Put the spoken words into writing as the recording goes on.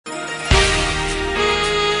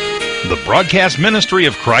The broadcast ministry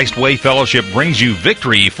of Christ Way Fellowship brings you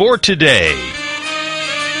victory for today.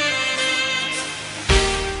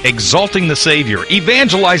 Exalting the Savior,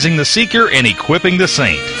 evangelizing the seeker, and equipping the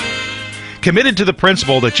saint. Committed to the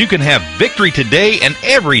principle that you can have victory today and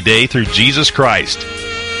every day through Jesus Christ.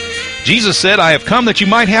 Jesus said, "I have come that you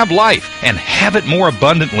might have life and have it more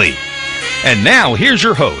abundantly." And now, here's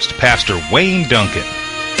your host, Pastor Wayne Duncan.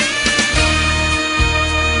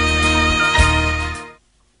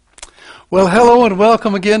 Well, hello and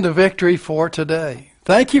welcome again to Victory for Today.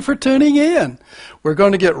 Thank you for tuning in. We're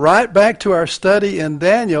going to get right back to our study in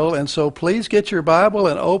Daniel, and so please get your Bible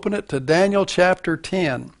and open it to Daniel chapter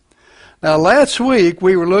 10. Now, last week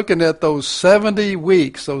we were looking at those 70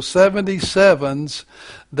 weeks, those 77s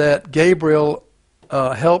that Gabriel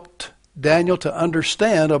helped Daniel to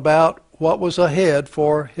understand about what was ahead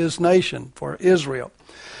for his nation, for Israel.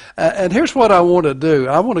 And here's what I want to do.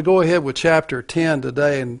 I want to go ahead with chapter 10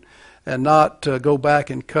 today and not go back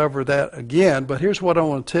and cover that again. But here's what I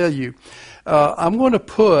want to tell you. I'm going to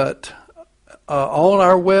put on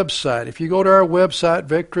our website, if you go to our website,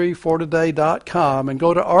 victoryfortoday.com, and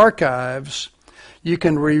go to archives, you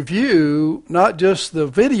can review not just the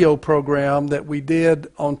video program that we did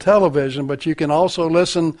on television, but you can also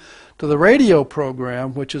listen to the radio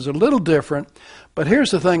program, which is a little different. But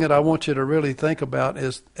here's the thing that I want you to really think about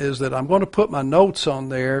is that I'm going to put my notes on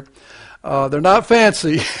there. They're not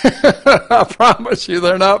fancy. I promise you,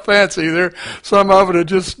 they're not fancy. Some of it are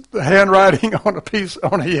just handwriting on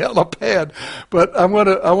a yellow pad. But I want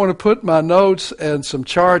to put my notes and some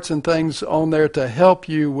charts and things on there to help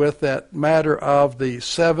you with that matter of the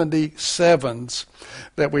 77s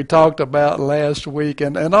that we talked about last week.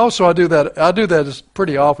 And also I do that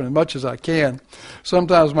pretty often, as much as I can.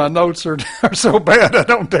 Sometimes my notes are so bad I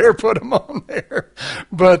don't dare put them on there.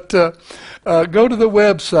 But go to the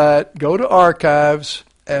website, go to archives,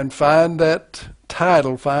 and find that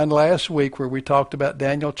title, find last week where we talked about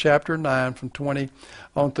Daniel chapter 9 from 20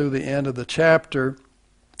 on through the end of the chapter.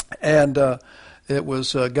 And it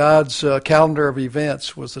was God's calendar of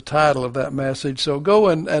events was the title of that message. So go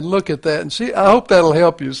and look at that and see. I hope that'll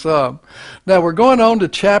help you some. Now we're going on to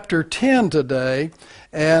chapter 10 today,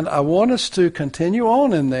 and I want us to continue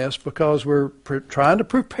on in this because we're trying to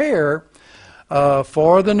prepare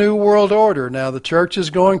for the New World Order. Now the church is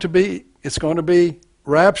going to be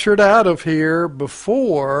raptured out of here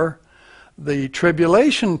before the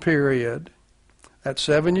tribulation period, that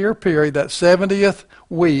 7-year period, that 70th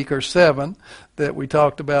week or 7 that we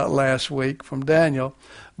talked about last week from Daniel.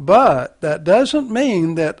 But that doesn't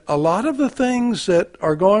mean that a lot of the things that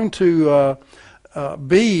are going to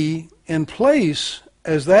be in place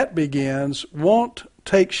as that begins won't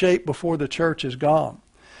take shape before the church is gone.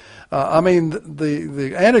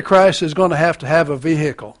 The Antichrist is going to have a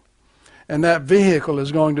vehicle. And that vehicle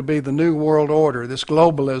is going to be the New World Order, this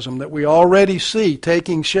globalism that we already see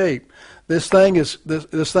taking shape. This thing is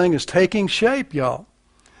taking shape, y'all.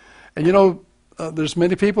 And you know, there's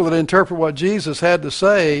many people that interpret what Jesus had to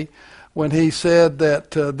say when he said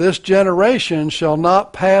that this generation shall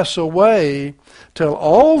not pass away till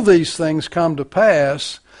all these things come to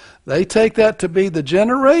pass. They take that to be the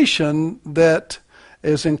generation that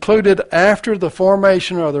is included after the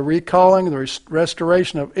formation or the recalling, the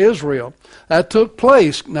restoration of Israel. That took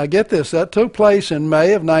place, now get this, that took place in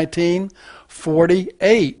May of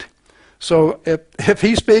 1948. So if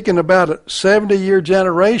he's speaking about a 70-year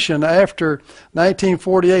generation after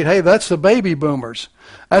 1948, hey, that's the baby boomers.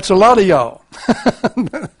 That's a lot of y'all.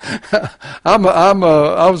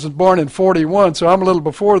 I was born in 41, so I'm a little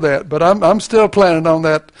before that, but I'm still planning on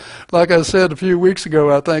that. Like I said a few weeks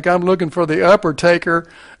ago, I think I'm looking for the upper taker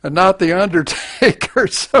and not the undertaker.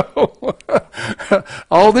 So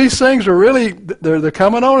all these things are really they're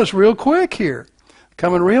coming on us real quick here,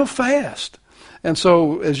 coming real fast. And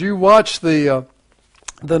so as you watch the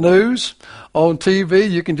news on TV,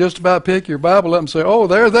 you can just about pick your Bible up and say, oh,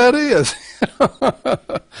 there that is.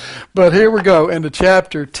 But here we go into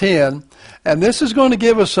chapter 10. And this is going to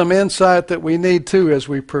give us some insight that we need too as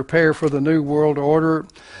we prepare for the New World Order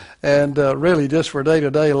and really just for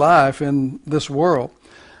day-to-day life in this world.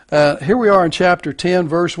 Here we are in chapter 10,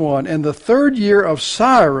 verse 1. In the 3rd year of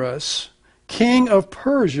Cyrus, king of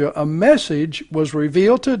Persia, a message was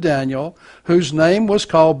revealed to Daniel, whose name was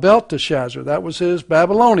called Belteshazzar. That was his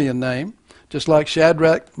Babylonian name, just like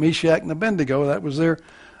Shadrach, Meshach, and Abednego. That was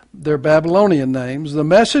their Babylonian names. The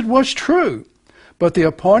message was true, but the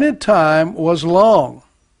appointed time was long.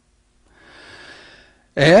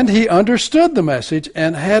 And he understood the message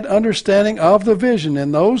and had understanding of the vision.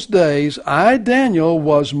 In those days, I, Daniel,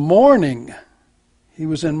 was mourning. He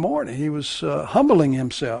was in mourning. He was humbling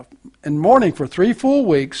himself in mourning for 3 full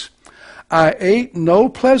weeks I ate no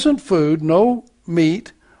pleasant food, no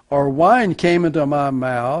meat or wine came into my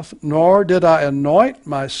mouth, nor did I anoint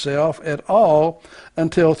myself at all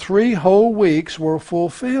until 3 whole weeks were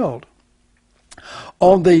fulfilled.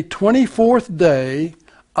 On the 24th day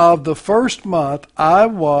of the first month, I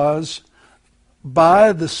was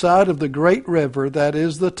by the side of the great river, that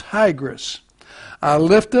is the Tigris. I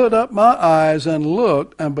lifted up my eyes and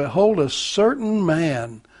looked, and behold, a certain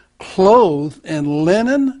man, clothed in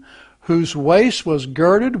linen, whose waist was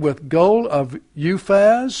girded with gold of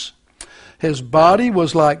Uphaz. His body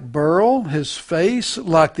was like beryl, his face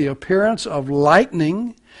like the appearance of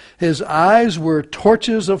lightning. His eyes were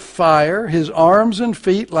torches of fire, his arms and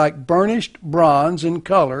feet like burnished bronze in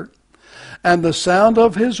color, and the sound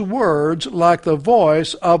of his words like the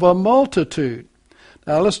voice of a multitude.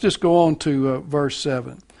 Now let's just go on to verse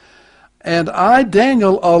 7. And I,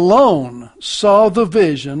 Daniel, alone saw the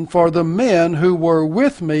vision, for the men who were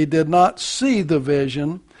with me did not see the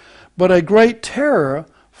vision, but a great terror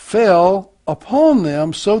fell upon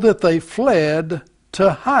them, so that they fled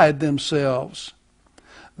to hide themselves.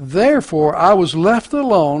 Therefore I was left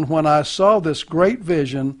alone when I saw this great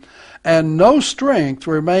vision, and no strength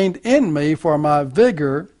remained in me, for my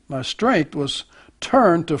vigor, my strength was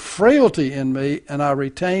turned to frailty in me, and I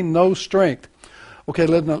retained no strength. Okay,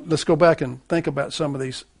 let's go back and think about some of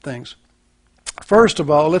these things. First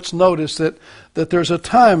of all, let's notice that there's a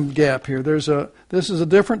time gap here. This is a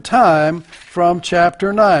different time from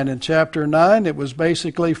chapter 9. In chapter 9, it was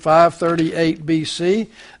basically 538 BC.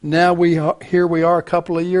 Now here we are a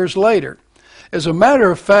couple of years later. As a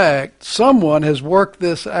matter of fact, someone has worked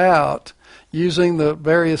this out using the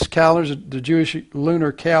various calendars, the Jewish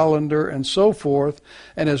lunar calendar and so forth,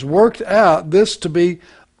 and has worked out this to be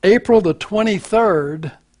April the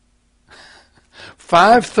 23rd,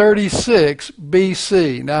 536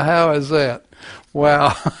 BC. Now, how is that?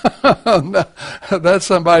 Wow. That's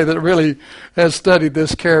somebody that really has studied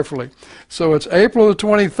this carefully. So it's April the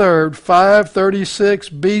 23rd, 536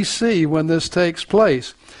 BC when this takes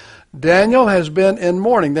place. Daniel has been in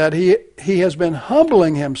mourning, that he has been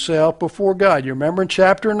humbling himself before God. You remember in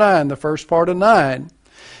chapter 9, the first part of 9,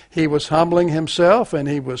 he was humbling himself and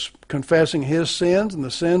he was confessing his sins and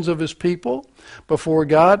the sins of his people before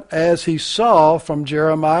God, as he saw from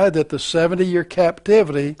Jeremiah that the 70-year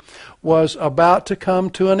captivity was about to come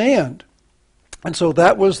to an end. And so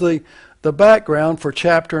that was the background for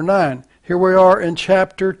chapter 9. Here we are in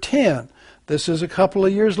chapter 10. This is a couple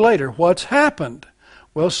of years later. What's happened?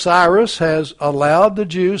 Well, Cyrus has allowed the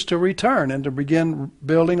Jews to return and to begin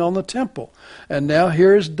building on the temple. And now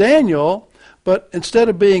here's Daniel, but instead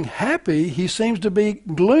of being happy, he seems to be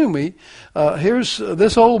gloomy. Here's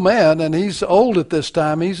this old man, and he's old at this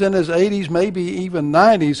time. He's in his 80s, maybe even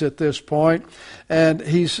 90s at this point, and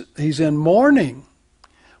he's in mourning.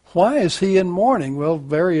 Why is he in mourning? Well,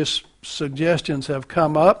 various suggestions have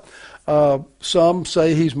come up. Some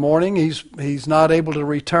say he's mourning. He's not able to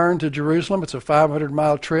return to Jerusalem. It's a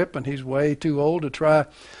 500-mile trip, and he's way too old to try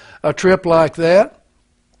a trip like that.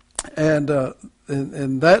 And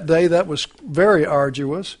in that day, that was very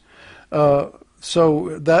arduous.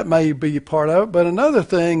 So that may be part of it. But another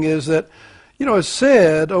thing is that, it's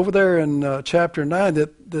said over there in chapter 9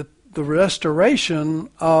 that the restoration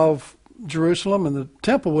of Jerusalem and the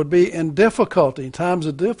temple would be in difficulty, times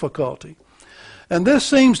of difficulty. And this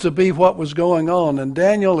seems to be what was going on. And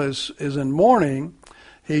Daniel is in mourning.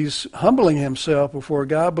 He's humbling himself before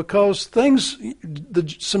God because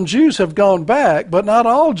some Jews have gone back, but not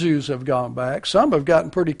all Jews have gone back. Some have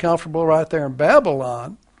gotten pretty comfortable right there in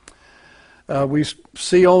Babylon. We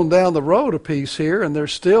see on down the road a piece here, and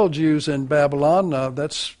there's still Jews in Babylon.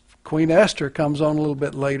 That's Queen Esther comes on a little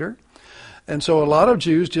bit later. And so a lot of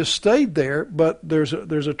Jews just stayed there, but there's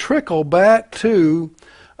a trickle back to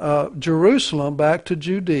Jerusalem, back to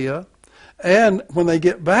Judea. And when they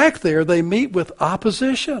get back there, they meet with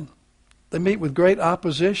opposition. They meet with great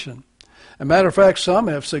opposition. As a matter of fact, some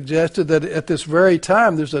have suggested that at this very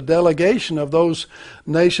time, there's a delegation of those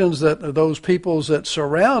nations, those peoples that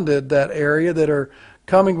surrounded that area that are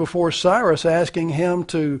coming before Cyrus, asking him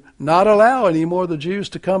to not allow any more of the Jews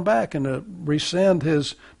to come back and to rescind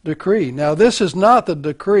his decree. Now, this is not the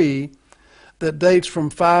decree that dates from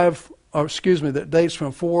 445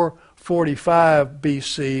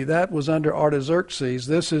 BC. That was under Artaxerxes.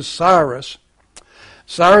 This is Cyrus.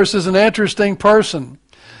 Cyrus is an interesting person.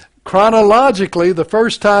 Chronologically, the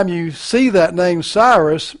first time you see that name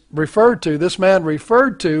Cyrus referred to, this man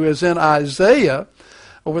referred to, is in Isaiah,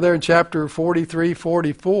 over there in chapter 43,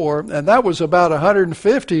 44, and that was about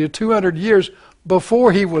 150 to 200 years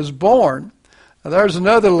before he was born. Now, there's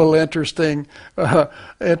another little interesting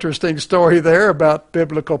story there about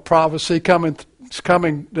biblical prophecy coming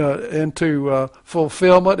into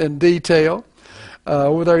fulfillment in detail.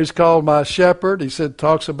 Over there he's called my shepherd. He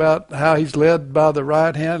talks about how he's led by the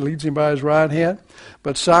right hand, leads him by his right hand.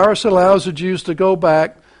 But Cyrus allows the Jews to go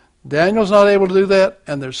back. Daniel's not able to do that,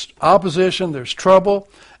 and there's opposition, there's trouble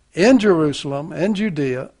in Jerusalem and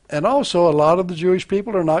Judea, and also a lot of the Jewish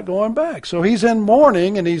people are not going back. So he's in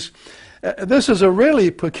mourning, and this is a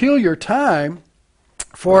really peculiar time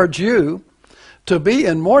for a Jew to be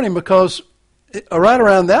in mourning, because right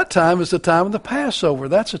around that time is the time of the Passover.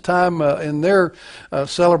 That's a time in their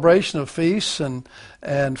celebration of feasts and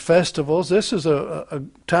festivals. This is a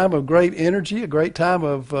time of great energy, a great time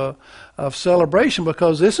of celebration,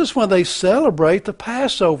 because this is when they celebrate the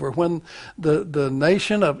Passover, when the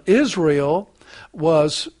nation of Israel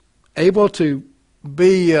was able to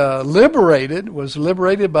be was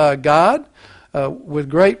liberated by God with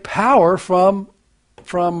great power from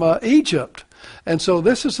Egypt. And so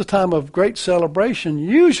this is a time of great celebration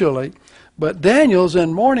usually, but Daniel's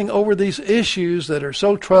in mourning over these issues that are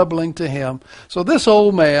so troubling to him. So this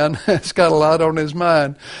old man has got a lot on his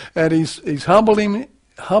mind, and he's humbling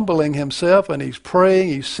himself, and he's praying,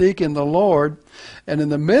 he's seeking the Lord. And in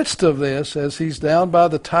the midst of this, as he's down by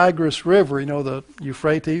the Tigris River, the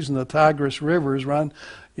Euphrates and the Tigris rivers run,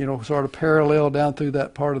 sort of parallel down through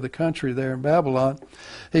that part of the country there in Babylon,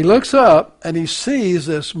 he looks up and he sees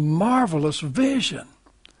this marvelous vision.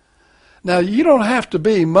 Now, you don't have to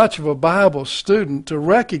be much of a Bible student to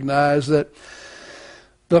recognize that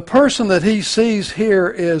the person that he sees here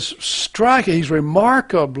is striking. He's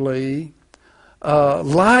remarkably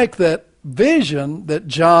like that vision that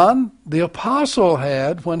John the Apostle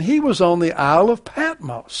had when he was on the Isle of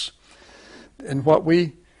Patmos. And what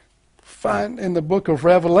we find in the book of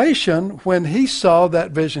Revelation, when he saw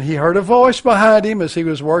that vision, he heard a voice behind him as he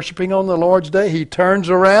was worshiping on the Lord's Day. He turns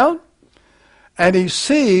around and he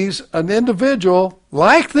sees an individual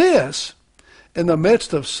like this in the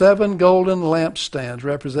midst of 7 golden lampstands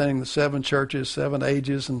representing the 7 churches, 7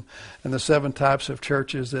 ages, and the 7 types of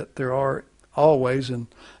churches that there are always, and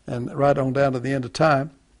right on down to the end of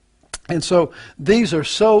time. And so these are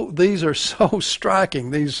so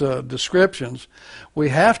striking, these descriptions. We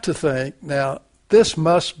have to think, now, this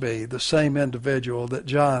must be the same individual that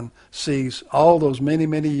John sees all those many,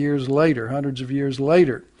 many years later, hundreds of years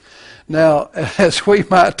later. Now, as we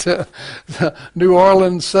might, the New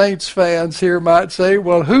Orleans Saints fans here might say,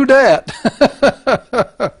 well, who dat?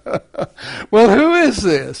 Well, who is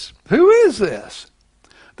this? Who is this?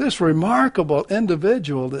 This remarkable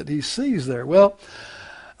individual that he sees there. Well,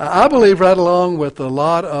 I believe right along with a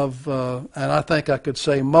lot of, and I think I could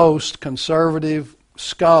say most conservative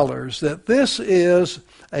scholars, that this is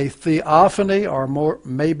a theophany, or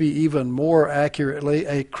maybe even more accurately,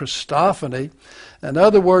 a Christophany. In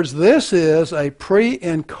other words, this is a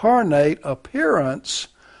pre-incarnate appearance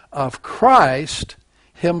of Christ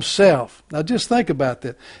himself. Now just think about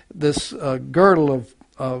that. This girdle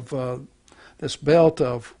of this belt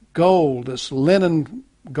of gold, this linen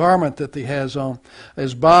garment that he has on.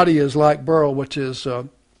 His body is like beryl, which is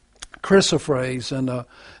chrysoprase, and in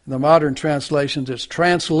the modern translations it's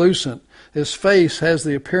translucent. His face has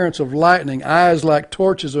the appearance of lightning, eyes like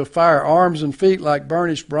torches of fire, arms and feet like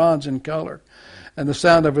burnished bronze in color, and the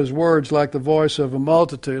sound of his words like the voice of a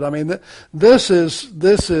multitude. I mean, this is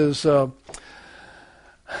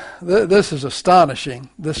astonishing.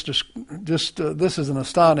 This is an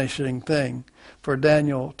astonishing thing for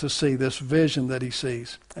Daniel to see, this vision that he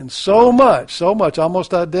sees. And so much,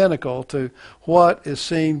 almost identical to what is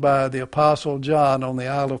seen by the Apostle John on the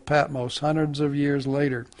Isle of Patmos hundreds of years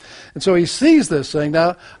later. And so he sees this thing.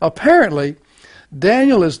 Now, apparently,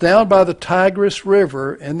 Daniel is down by the Tigris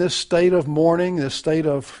River in this state of mourning, this state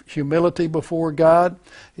of humility before God.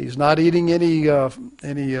 He's not eating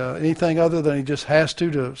anything other than he just has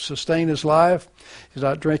to sustain his life. He's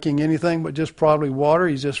not drinking anything but just probably water.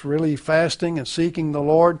 He's just really fasting and seeking the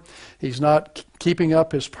Lord. He's not keeping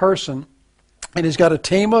up his person. And he's got a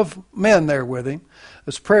team of men there with him.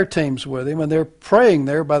 There's prayer teams with him, and they're praying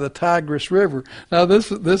there by the Tigris River. Now, this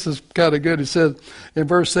is kind of good. It says in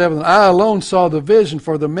verse 7, I alone saw the vision,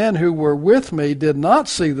 for the men who were with me did not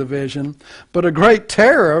see the vision, but a great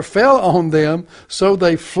terror fell on them, so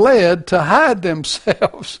they fled to hide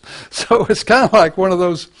themselves. So it's kind of like one of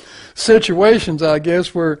those situations, I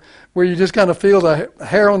guess, where you just kind of feel the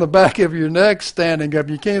hair on the back of your neck standing up.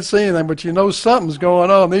 You can't see anything, but you know something's going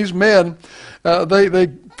on. These men, they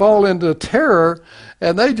fall into terror,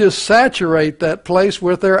 and they just saturate that place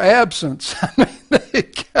with their absence. I mean, they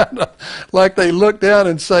kind of, like they look down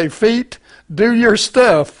and say, feet, do your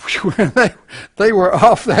stuff. They were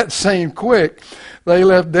off that scene quick. They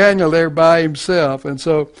left Daniel there by himself. And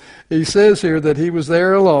so he says here that he was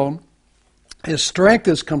there alone. His strength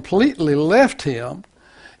has completely left him.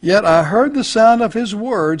 Yet I heard the sound of his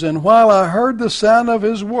words, and while I heard the sound of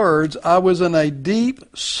his words, I was in a deep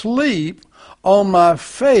sleep on my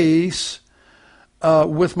face,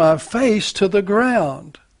 with my face to the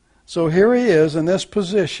ground. So here he is in this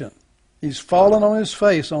position. He's fallen on his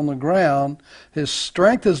face on the ground. His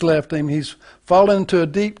strength has left him. He's fallen into a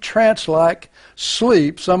deep trance-like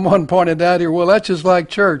sleep. Someone pointed out here, well, that's just like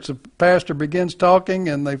church. The pastor begins talking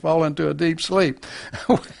and they fall into a deep sleep.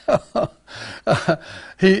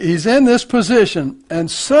 He's in this position,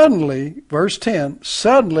 and suddenly, verse 10,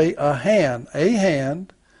 suddenly a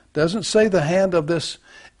hand, doesn't say the hand of this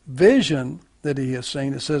vision that he has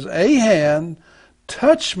seen. It says, a hand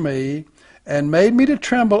touched me and made me to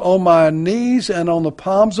tremble on my knees and on the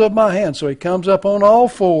palms of my hands. So he comes up on all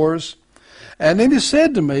fours. And then he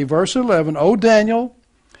said to me, verse 11, O Daniel,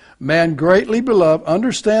 man greatly beloved,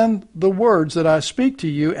 understand the words that I speak to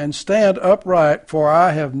you and stand upright, for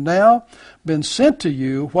I have now been sent to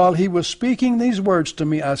you. While he was speaking these words to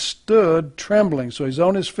me, I stood trembling. So he's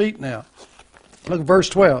on his feet now. Look at verse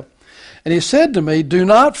 12. And he said to me, do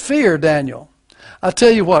not fear, Daniel. I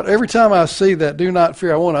tell you what, every time I see that, do not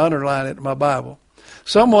fear, I want to underline it in my Bible.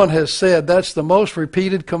 Someone has said that's the most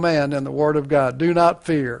repeated command in the Word of God. Do not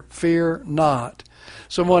fear. Fear not.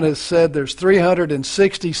 Someone has said there's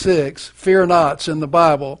 366 fear nots in the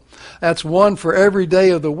Bible. That's one for every day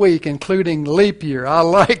of the week, including leap year. I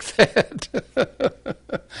like that.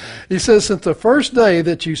 He says, since the first day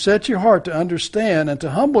that you set your heart to understand and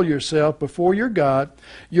to humble yourself before your God,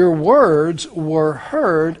 your words were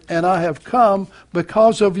heard, and I have come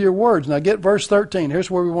because of your words. Now get verse 13.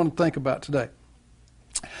 Here's where we want to think about today.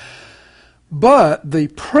 But the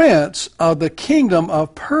prince of the kingdom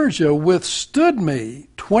of Persia withstood me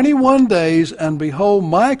 21 days, and behold,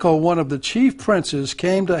 Michael, one of the chief princes,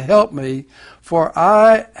 came to help me, for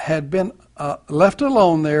I had been left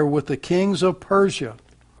alone there with the kings of Persia.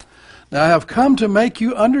 Now I have come to make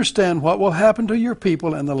you understand what will happen to your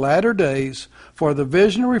people in the latter days, for the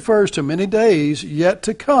vision refers to many days yet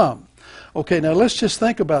to come. Okay, now let's just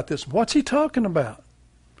think about this. What's he talking about?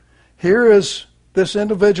 Here is this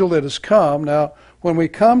individual that has come. Now, when we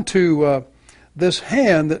come to this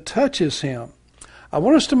hand that touches him, I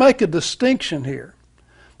want us to make a distinction here,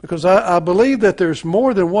 because I believe that there's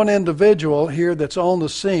more than one individual here that's on the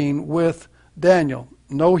scene with Daniel.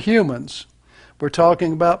 No humans. We're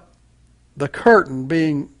talking about the curtain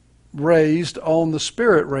being raised on the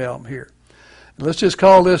spirit realm here. Let's just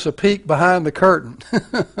call this a peek behind the curtain.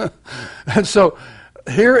 And so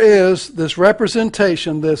here is this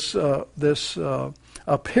representation, this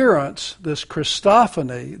appearance, this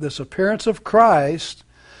Christophany, this appearance of Christ,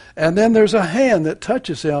 and then there's a hand that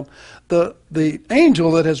touches him. The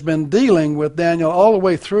angel that has been dealing with Daniel all the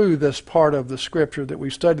way through this part of the Scripture that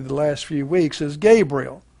we've studied the last few weeks is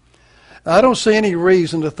Gabriel. Now, I don't see any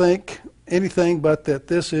reason to think anything but that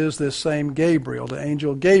this is this same Gabriel, the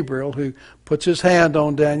angel Gabriel, who puts his hand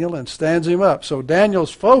on Daniel and stands him up. So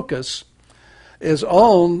Daniel's focus is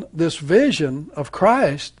on this vision of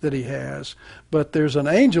Christ that he has, but there's an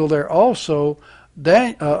angel there also,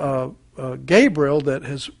 Gabriel, that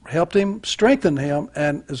has helped him, strengthened him,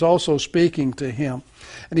 and is also speaking to him.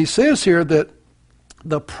 And he says here that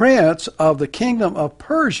the prince of the kingdom of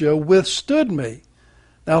Persia withstood me.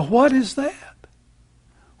 Now what is that?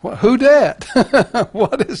 Who dat?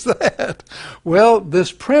 What is that? Well,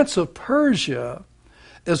 this prince of Persia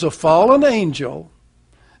is a fallen angel.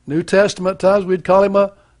 New Testament times we'd call him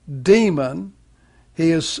a demon. He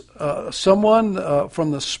is someone from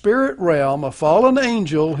the spirit realm, a fallen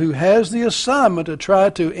angel who has the assignment to try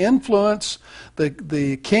to influence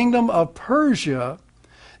the kingdom of Persia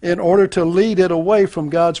in order to lead it away from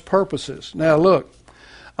God's purposes. Now look,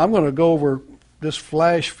 I'm going to go over, just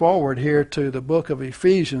flash forward here to the book of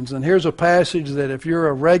Ephesians, and here's a passage that if you're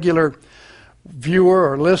a regular viewer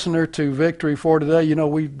or listener to Victory for Today, you know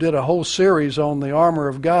we did a whole series on the armor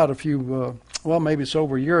of God a few, maybe it's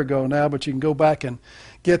over a year ago now, but you can go back and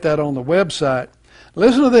get that on the website.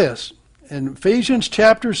 Listen to this. In Ephesians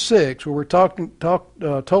chapter 6, where we're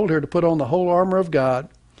told here to put on the whole armor of God,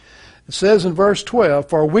 it says in verse 12,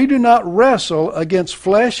 for we do not wrestle against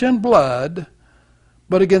flesh and blood,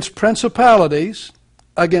 but against principalities,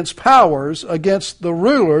 against powers, against the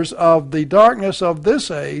rulers of the darkness of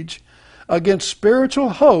this age, against spiritual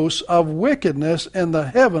hosts of wickedness in the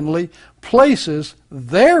heavenly places.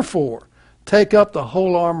 Therefore, take up the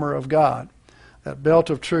whole armor of God, that belt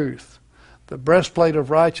of truth, the breastplate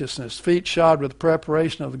of righteousness, feet shod with the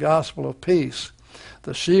preparation of the gospel of peace,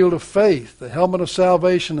 the shield of faith, the helmet of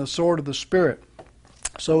salvation, the sword of the Spirit.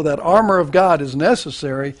 So that armor of God is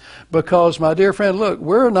necessary because, my dear friend, look,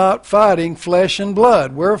 we're not fighting flesh and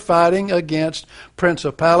blood. We're fighting against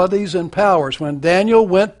principalities and powers. When Daniel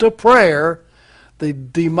went to prayer, the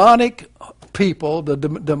demonic people, the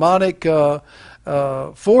demonic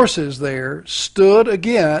forces there stood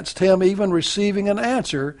against him even receiving an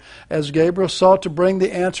answer as Gabriel sought to bring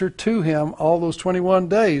the answer to him all those 21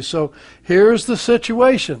 days. So here's the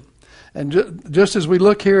situation. And just as we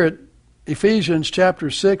look here at Ephesians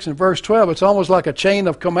chapter 6 and verse 12, it's almost like a chain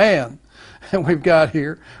of command. And we've got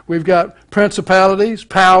here, we've got principalities,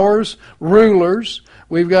 powers, rulers.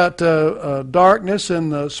 We've got darkness in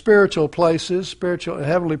the spiritual places, spiritual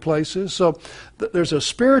heavenly places. So there's a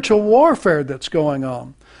spiritual warfare that's going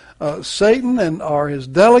on. Satan and his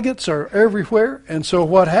delegates are everywhere. And so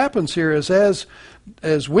what happens here is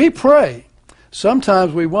as we pray,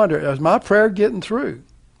 sometimes we wonder, is my prayer getting through?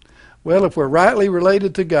 Well, if we're rightly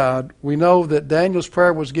related to God, we know that Daniel's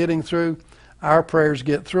prayer was getting through. Our prayers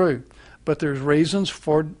get through. But there's reasons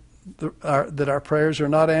for that our prayers are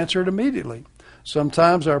not answered immediately.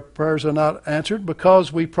 Sometimes our prayers are not answered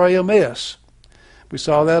because we pray amiss. We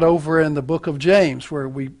saw that over in the book of James, where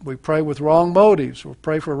we pray with wrong motives. We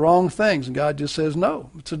pray for wrong things, and God just says no.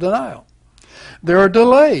 It's a denial. There are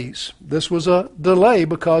delays. This was a delay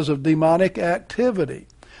because of demonic activity.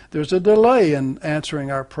 There's a delay in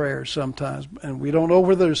answering our prayers sometimes, and we don't know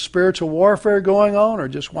whether there's spiritual warfare going on or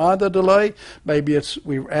just why the delay. Maybe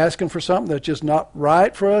we're asking for something that's just not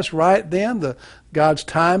right for us right then. God's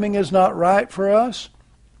timing is not right for us.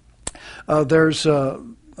 There's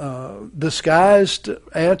disguised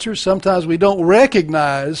answers. Sometimes we don't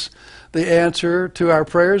recognize the answer to our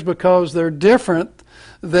prayers because they're different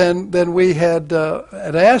than we had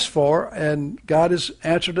asked for, and God has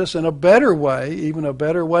answered us in a better way, even a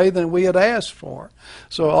better way than we had asked for.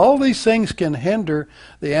 So all these things can hinder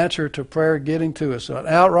the answer to prayer getting to us. An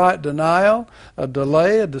outright denial, a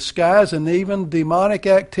delay, a disguise, and even demonic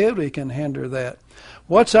activity can hinder that.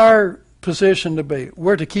 What's our position to be?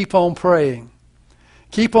 We're to keep on praying.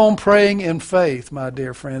 Keep on praying in faith, my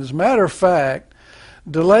dear friend. As a matter of fact,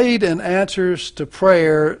 delayed in answers to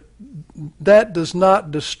prayer, that does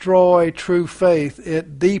not destroy true faith.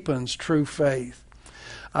 It deepens true faith.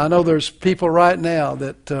 I know there's people right now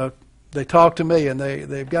that they talk to me and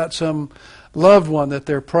they've got some loved one that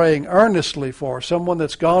they're praying earnestly for, someone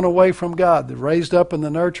that's gone away from God, they're raised up in the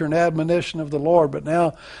nurture and admonition of the Lord, but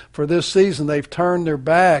now for this season they've turned their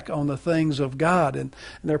back on the things of God, and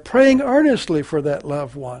they're praying earnestly for that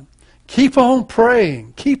loved one. Keep on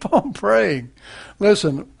praying. Keep on praying.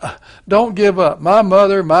 Listen, don't give up. My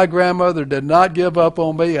mother, my grandmother did not give up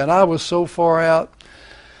on me, and I was so far out.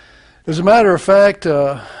 As a matter of fact,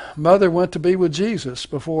 Mother went to be with Jesus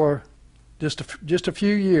before, just a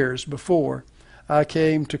few years before I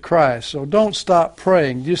came to Christ. So don't stop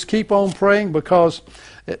praying. Just keep on praying, because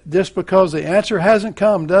just because the answer hasn't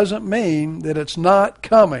come doesn't mean that it's not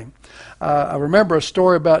coming. I remember a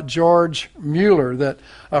story about George Mueller, that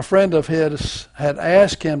a friend of his had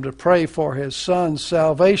asked him to pray for his son's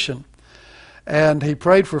salvation. And he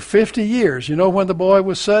prayed for 50 years. You know when the boy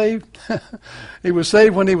was saved? He was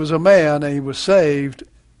saved when he was a man, and he was saved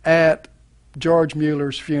at George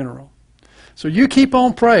Mueller's funeral. So you keep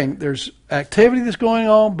on praying. There's activity that's going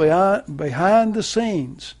on behind the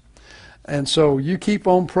scenes. And so you keep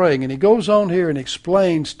on praying. And he goes on here and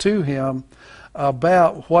explains to him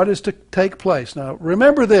about what is to take place. Now,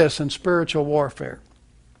 remember this in spiritual warfare.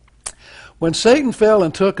 When Satan fell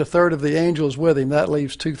and took a third of the angels with him, that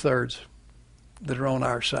leaves 2/3 that are on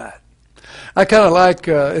our side. I kind of like,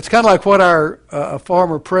 it's kind of like what our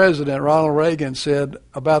former president, Ronald Reagan, said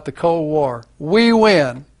about the Cold War. We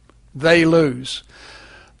win, they lose.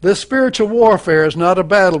 This spiritual warfare is not a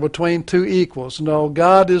battle between two equals. No,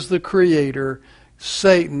 God is the creator.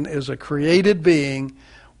 Satan is a created being.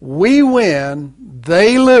 We win,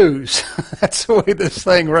 they lose. That's the way this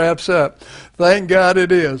thing wraps up. Thank God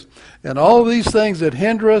it is. And all these things that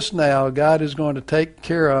hinder us now, God is going to take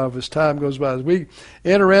care of as time goes by. As we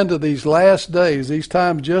enter into these last days, these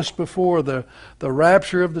times just before the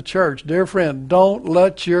rapture of the church, dear friend, don't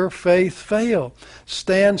let your faith fail.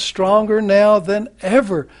 Stand stronger now than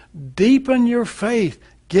ever. Deepen your faith.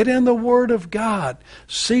 Get in the Word of God.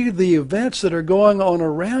 See the events that are going on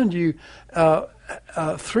around you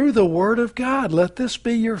through the Word of God. Let this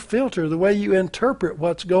be your filter, the way you interpret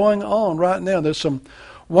what's going on right now. There's some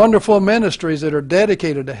wonderful ministries that are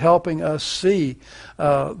dedicated to helping us see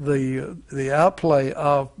the outplay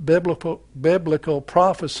of biblical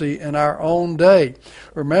prophecy in our own day.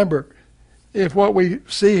 Remember, if what we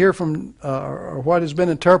see here from, or what has been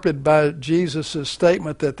interpreted by Jesus'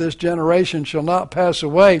 statement that this generation shall not pass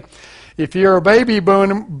away, if you're a baby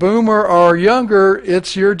boomer or younger,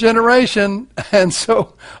 it's your generation. And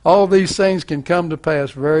so all these things can come to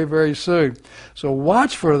pass very, very soon. So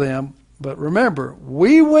watch for them. But remember,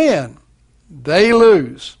 we win, they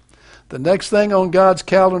lose. The next thing on God's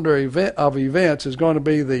calendar of events is going to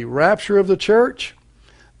be the rapture of the church,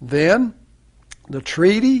 then the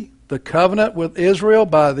treaty, the covenant with Israel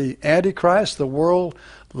by the Antichrist, the world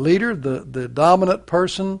leader, the dominant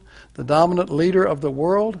person, the dominant leader of the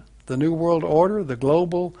world, the New World Order, the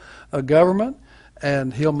global government,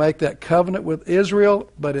 and he'll make that covenant with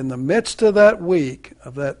Israel. But in the midst of that week,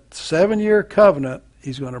 of that 7-year covenant,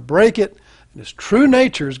 he's going to break it, and his true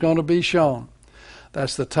nature is going to be shown.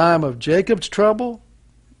 That's the time of Jacob's trouble.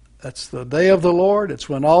 That's the day of the Lord. It's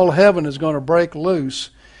when all heaven is going to break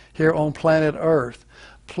loose here on planet Earth.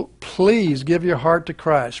 Please give your heart to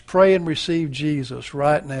Christ. Pray and receive Jesus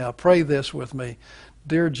right now. Pray this with me.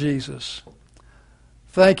 Dear Jesus,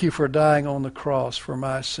 thank you for dying on the cross for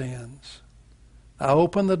my sins. I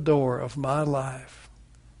open the door of my life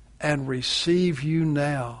and receive you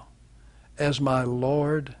now as my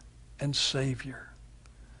Lord and Savior.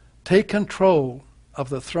 Take control of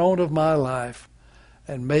the throne of my life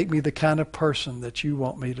and make me the kind of person that you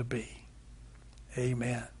want me to be.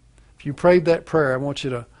 Amen. If you prayed that prayer, I want you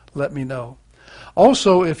to let me know.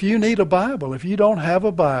 Also, if you need a Bible, if you don't have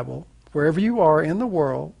a Bible, wherever you are in the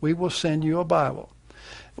world, we will send you a Bible.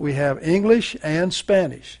 We have English and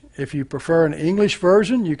Spanish. If you prefer an English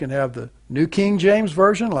version, you can have the New King James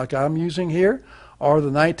Version like I'm using here, or the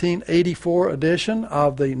 1984 edition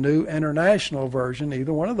of the New International Version,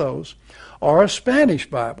 either one of those, or a Spanish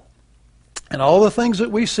Bible. And all the things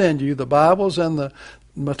that we send you, the Bibles and the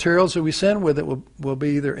materials that we send with it will be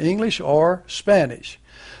either English or Spanish.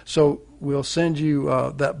 So we'll send you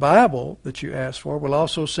that Bible that you asked for. We'll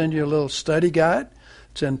also send you a little study guide.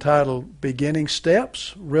 It's entitled Beginning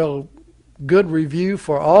Steps. Real good review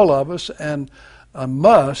for all of us and a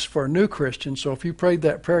must for new Christians. So if you prayed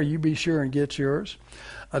that prayer, you be sure and get yours.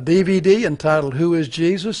 A DVD entitled Who is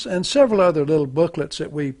Jesus? And several other little booklets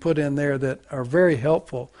that we put in there that are very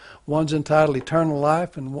helpful. One's entitled Eternal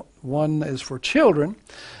Life, and one is for children.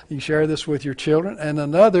 You share this with your children. And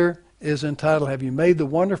another is entitled Have You Made the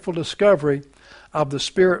Wonderful Discovery of the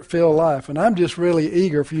Spirit-Filled Life? And I'm just really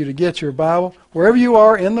eager for you to get your Bible. Wherever you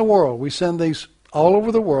are in the world, we send these all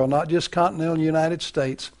over the world, not just continental United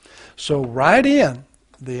States. So write in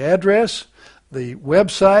the address. The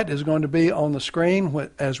website is going to be on the screen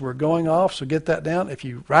as we're going off, so get that down. If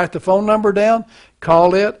you write the phone number down,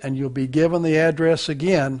 call it, and you'll be given the address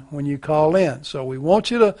again when you call in. So we want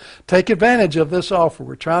you to take advantage of this offer.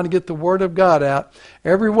 We're trying to get the Word of God out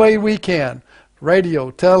every way we can,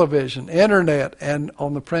 radio, television, internet, and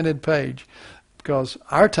on the printed page, because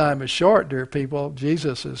our time is short, dear people.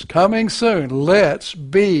 Jesus is coming soon. Let's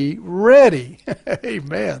be ready.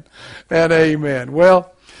 Amen and amen.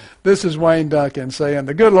 Well, this is Wayne Duncan saying,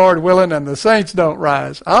 the good Lord willing and the saints don't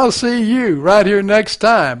rise. I'll see you right here next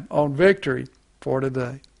time on Victory for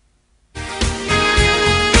Today.